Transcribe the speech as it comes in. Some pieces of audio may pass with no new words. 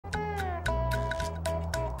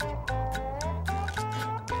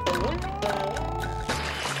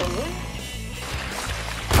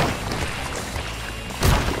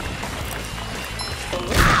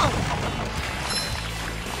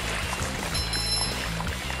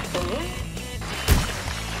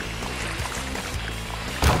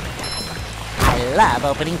I love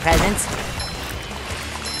opening presents.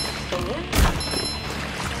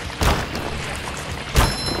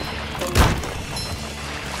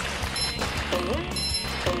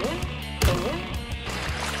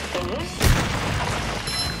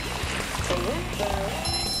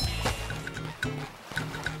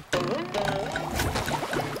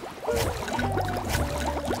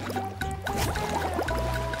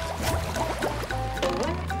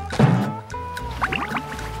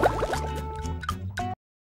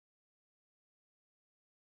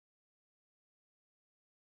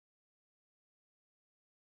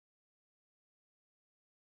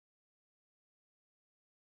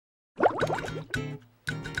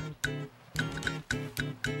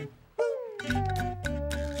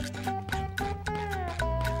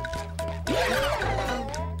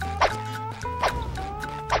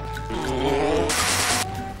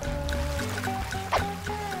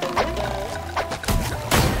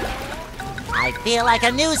 I feel like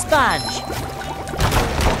a new sponge.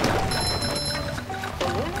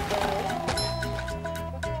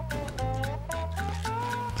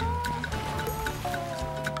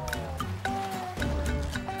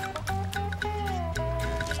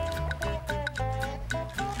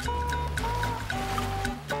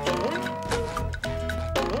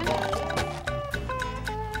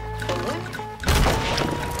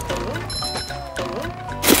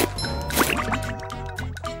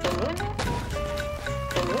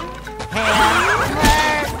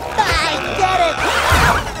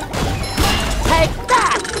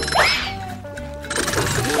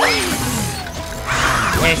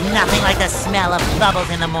 There's nothing like the smell of bubbles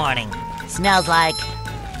in the morning. Smells like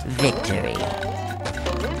victory.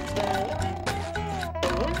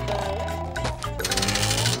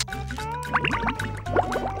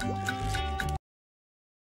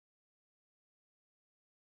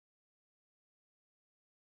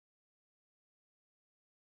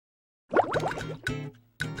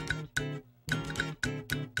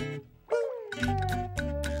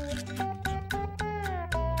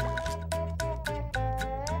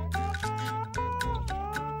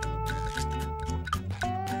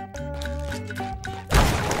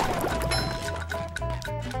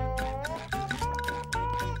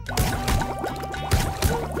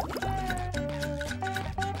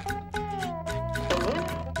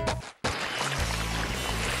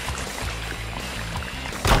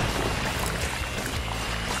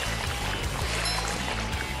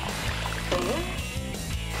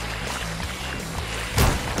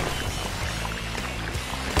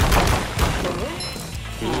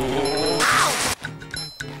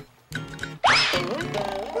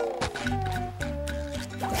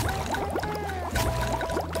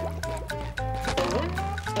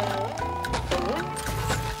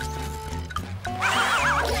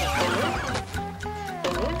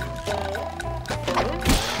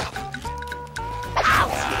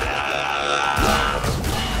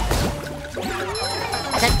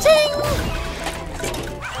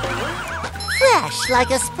 Fresh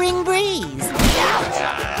like a spring breeze.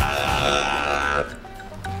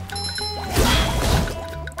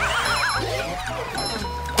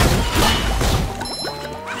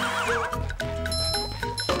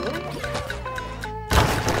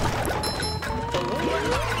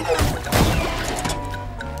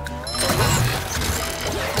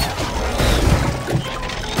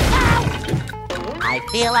 I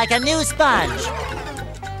feel like a new sponge.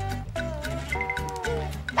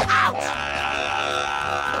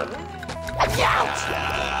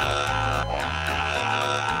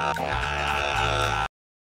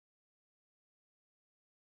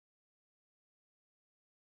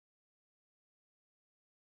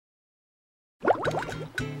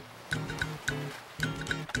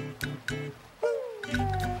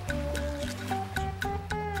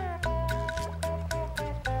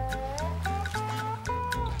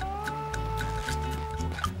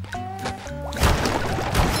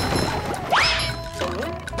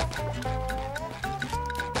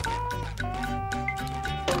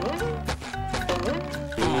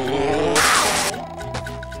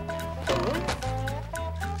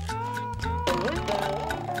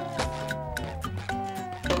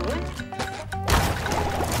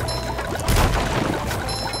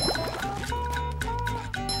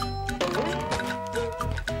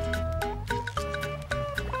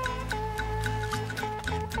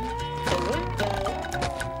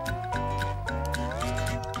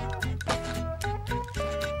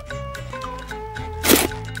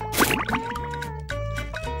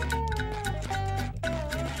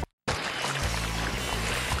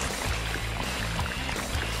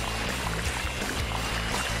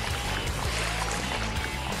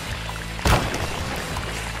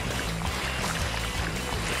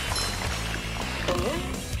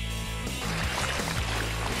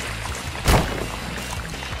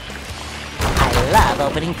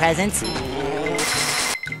 opening presents?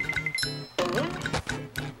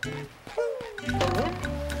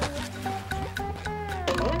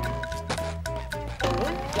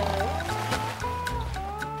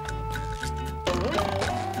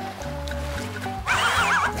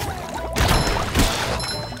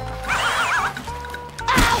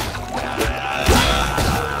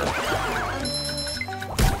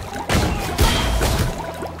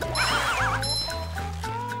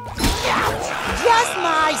 Just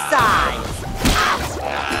my size.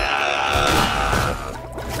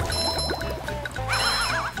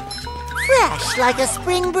 Fresh like a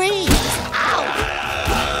spring breeze.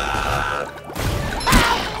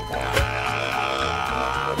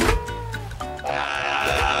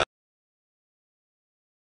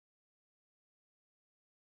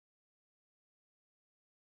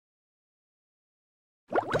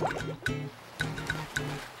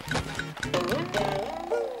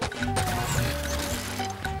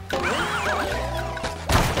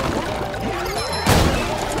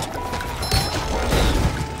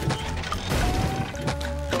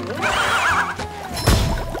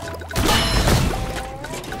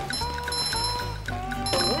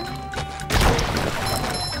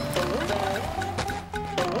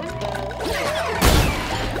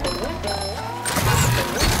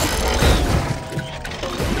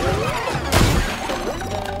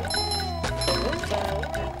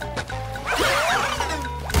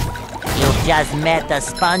 Just met the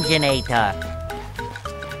Sponginator.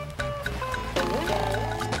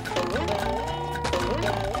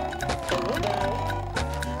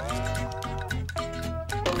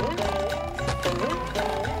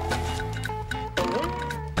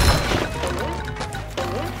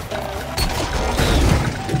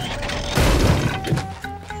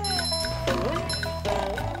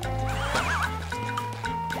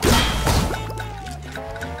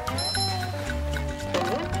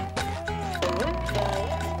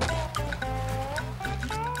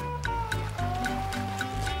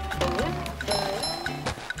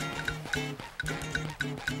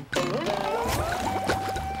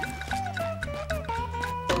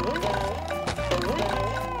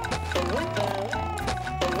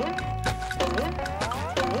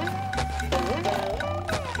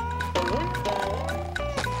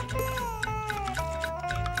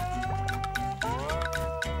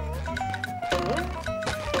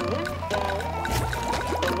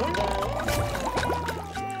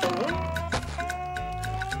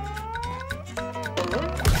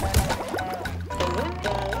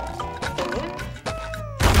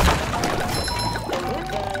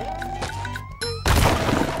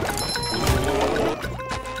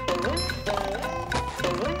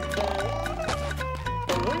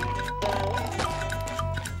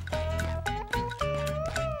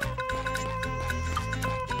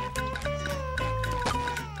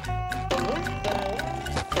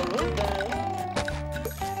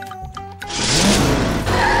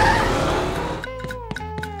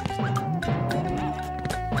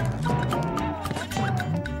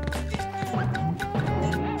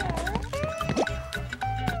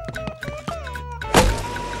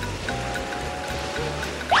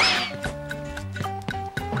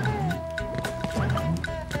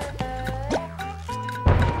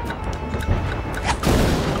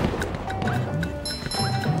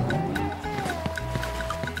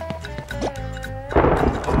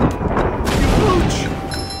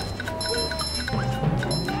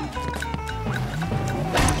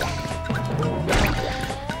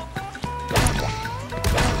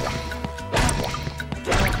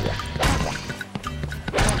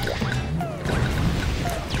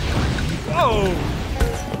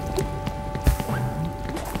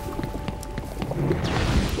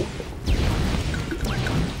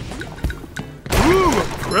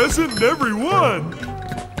 Present in every one!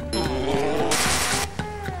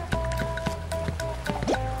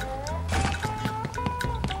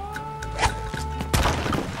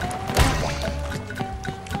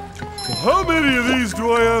 Well, how many of these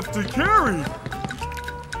do I have to carry?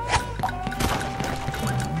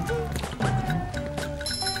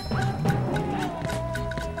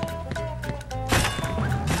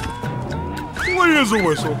 Well, here's a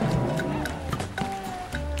whistle.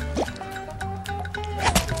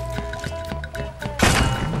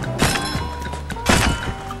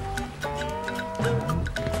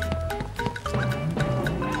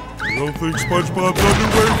 I don't think SpongeBob's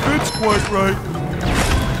underwear fits quite right.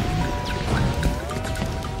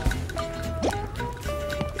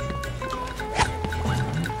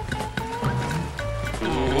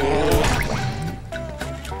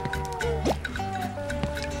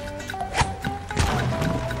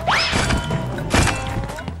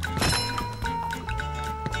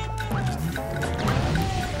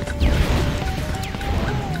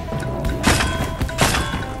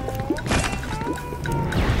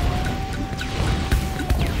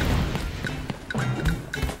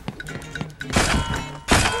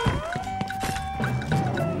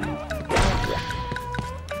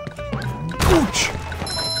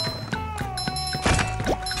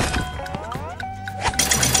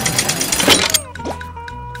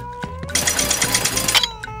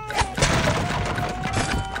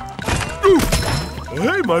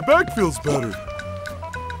 Hey, my back feels better.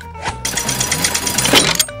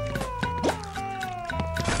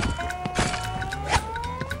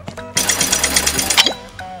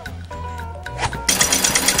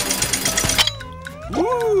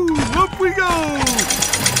 Woo! Up we go!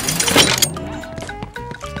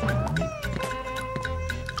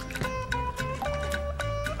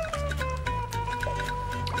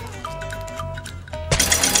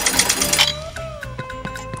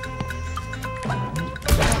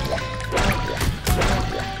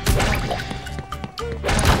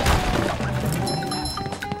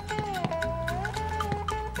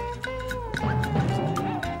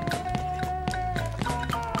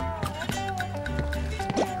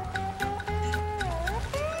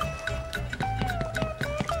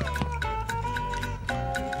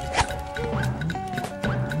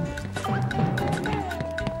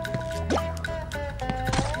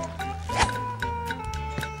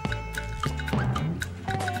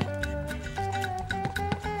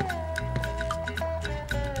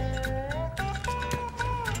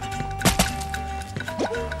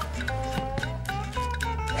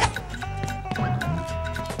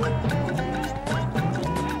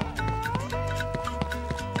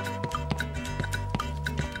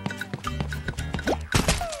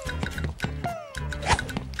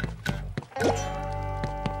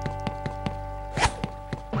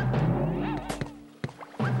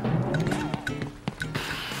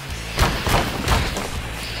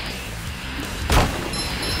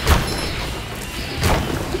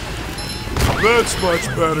 That's much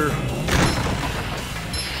better.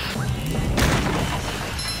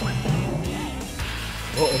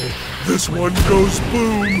 Uh-oh, this one goes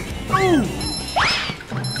boom. Ooh!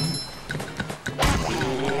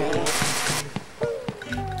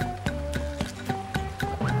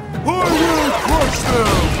 I will crush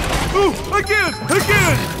them! Ooh, again!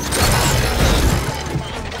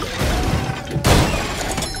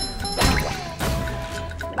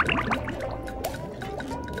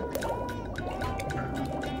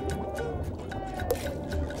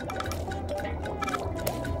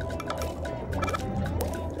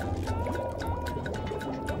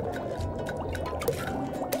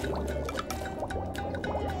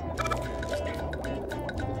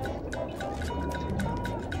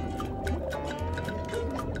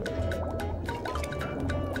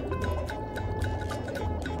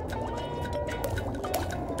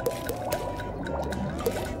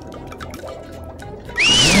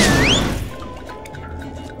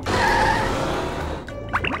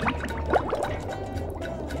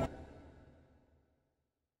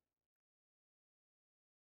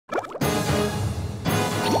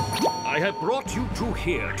 I have brought you two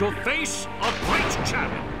here to face a great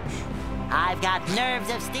challenge. I've got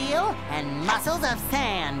nerves of steel and muscles of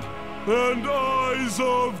sand. And eyes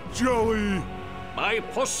of jelly. My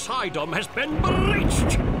Poseidon has been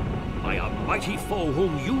breached by a mighty foe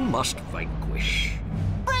whom you must vanquish.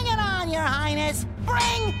 Bring it on, Your Highness!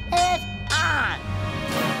 Bring it on!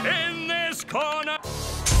 In this corner...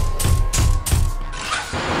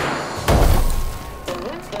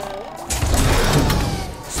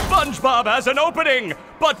 SpongeBob has an opening,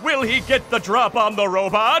 but will he get the drop on the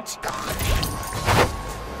robot?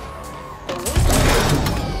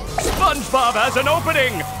 SpongeBob has an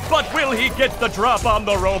opening, but will he get the drop on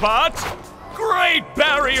the robot? Great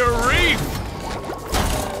Barrier Reef!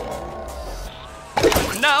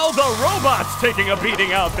 Now the robot's taking a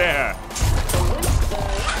beating out there.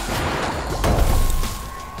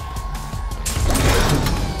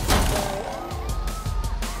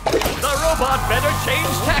 The robot better change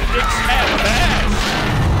tactics and fast.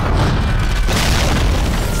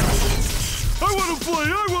 I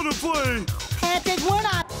wanna play! Patrick, we're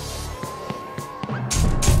not...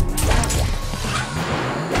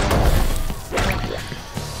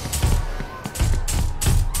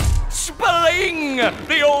 Spling!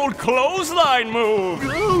 The old clothesline move!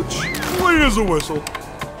 Ouch! Clean as a whistle.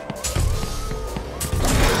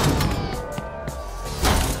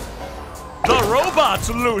 The robot's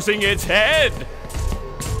losing its head!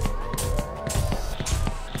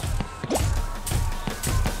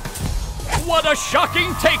 What a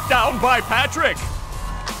shocking takedown by Patrick!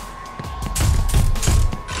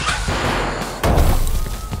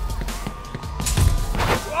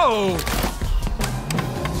 Uh-oh!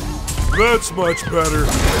 That's much better.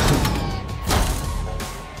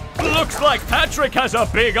 Looks like Patrick has a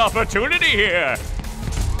big opportunity here.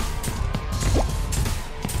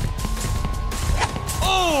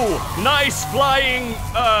 Oh, nice flying,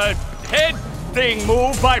 head thing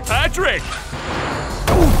move by Patrick.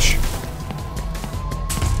 Ouch!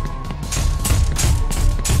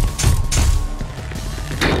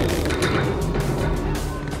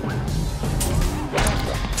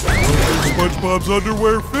 SpongeBob's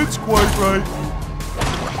underwear fits quite right.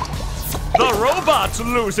 The robot's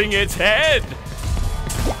losing its head.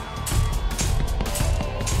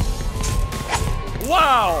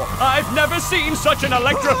 Wow, I've never seen such an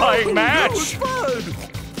electrifying match. That was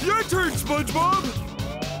fun! Your turn, SpongeBob!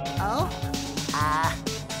 Oh?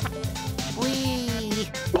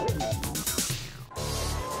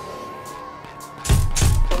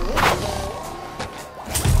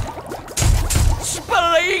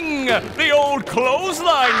 Spling! The old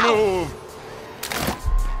clothesline move.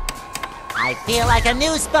 I feel like a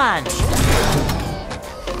new sponge.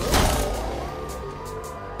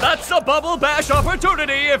 That's a bubble bash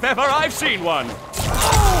opportunity if ever I've seen one.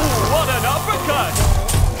 Oh, what an uppercut!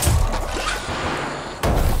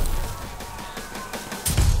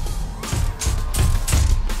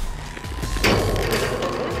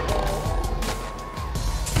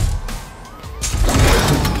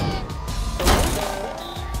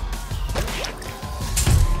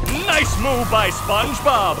 Nice move by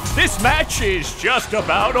SpongeBob. This match is just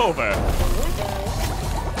about over.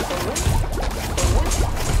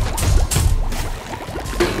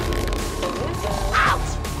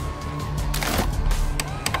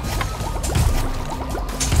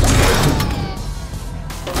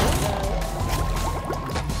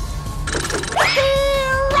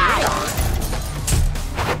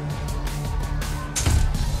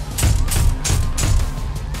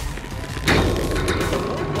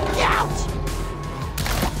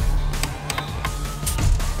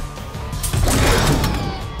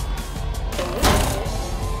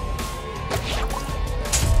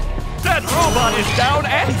 That robot is down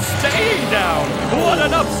and staying down. What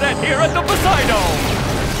an upset here at the Poseidon.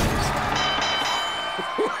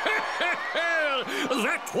 Well,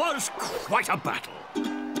 that was quite a battle.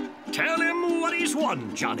 Tell him what he's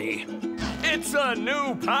won, Johnny. It's a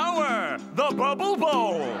new power, the Bubble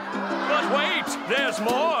Bowl. But wait, there's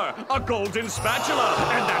more. A golden spatula,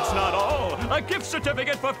 and that's not all. A gift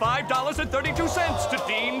certificate for $5.32 to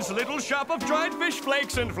Dean's Little Shop of Dried Fish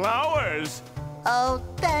Flakes and Flowers. Oh,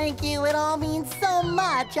 thank you. It all means so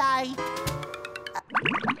much.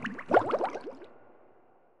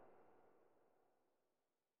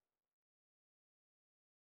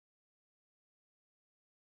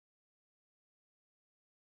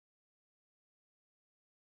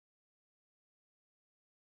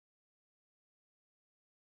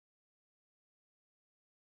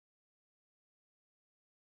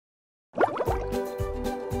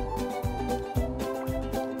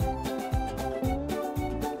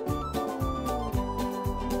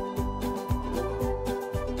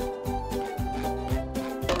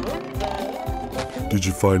 Did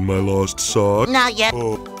you find my lost sock? Not yet.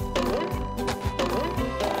 Oh.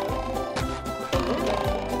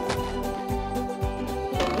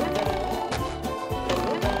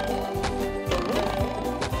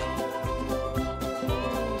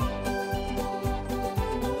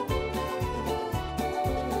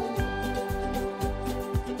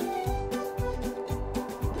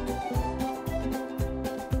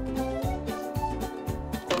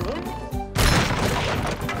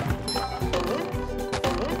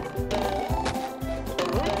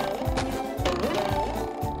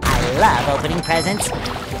 I love opening presents.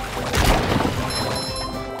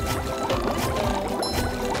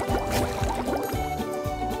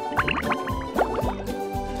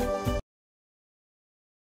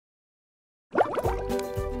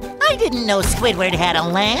 I didn't know Squidward had a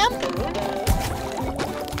lamp.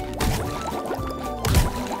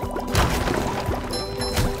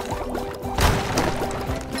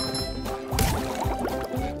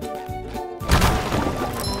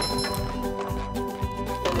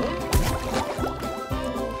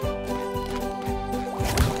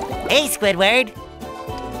 Hey, Squidward.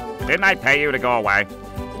 Didn't I pay you to go away?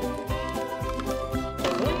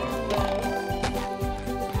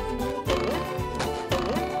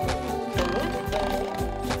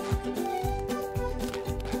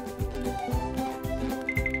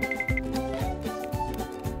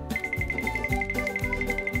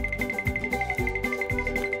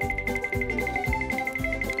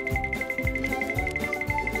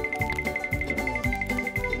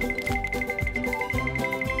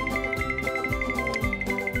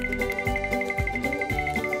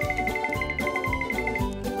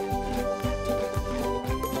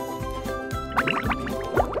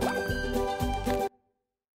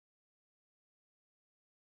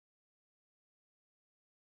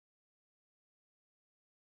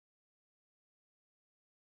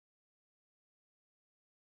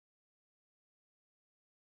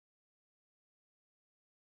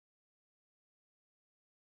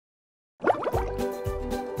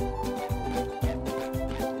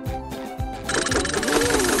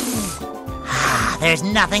 There's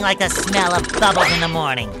nothing like the smell of bubbles in the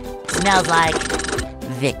morning. Smells like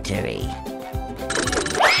victory.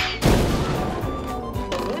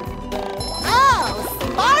 Oh,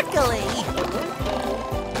 sparkly!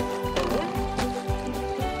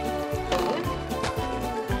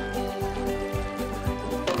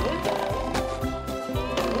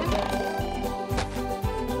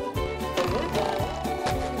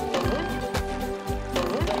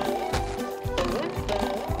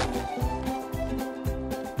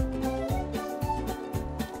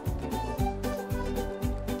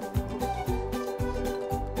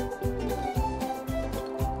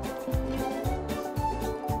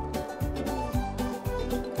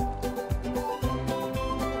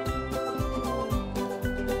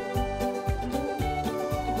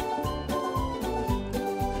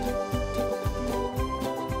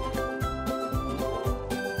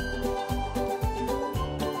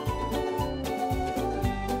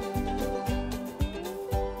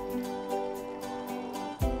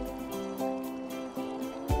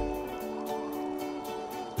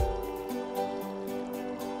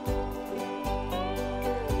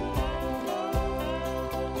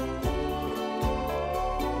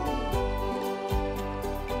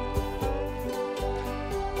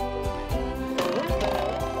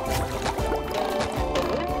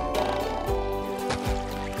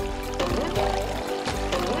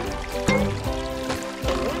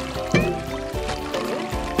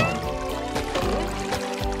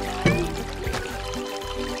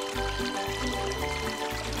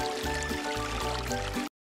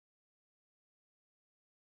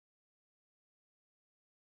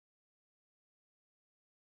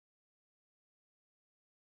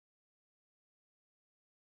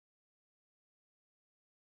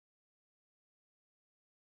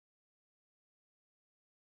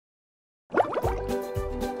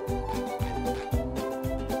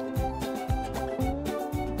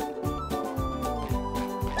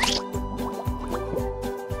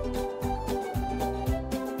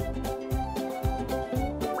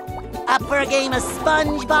 Up for a game of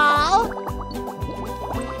SpongeBob?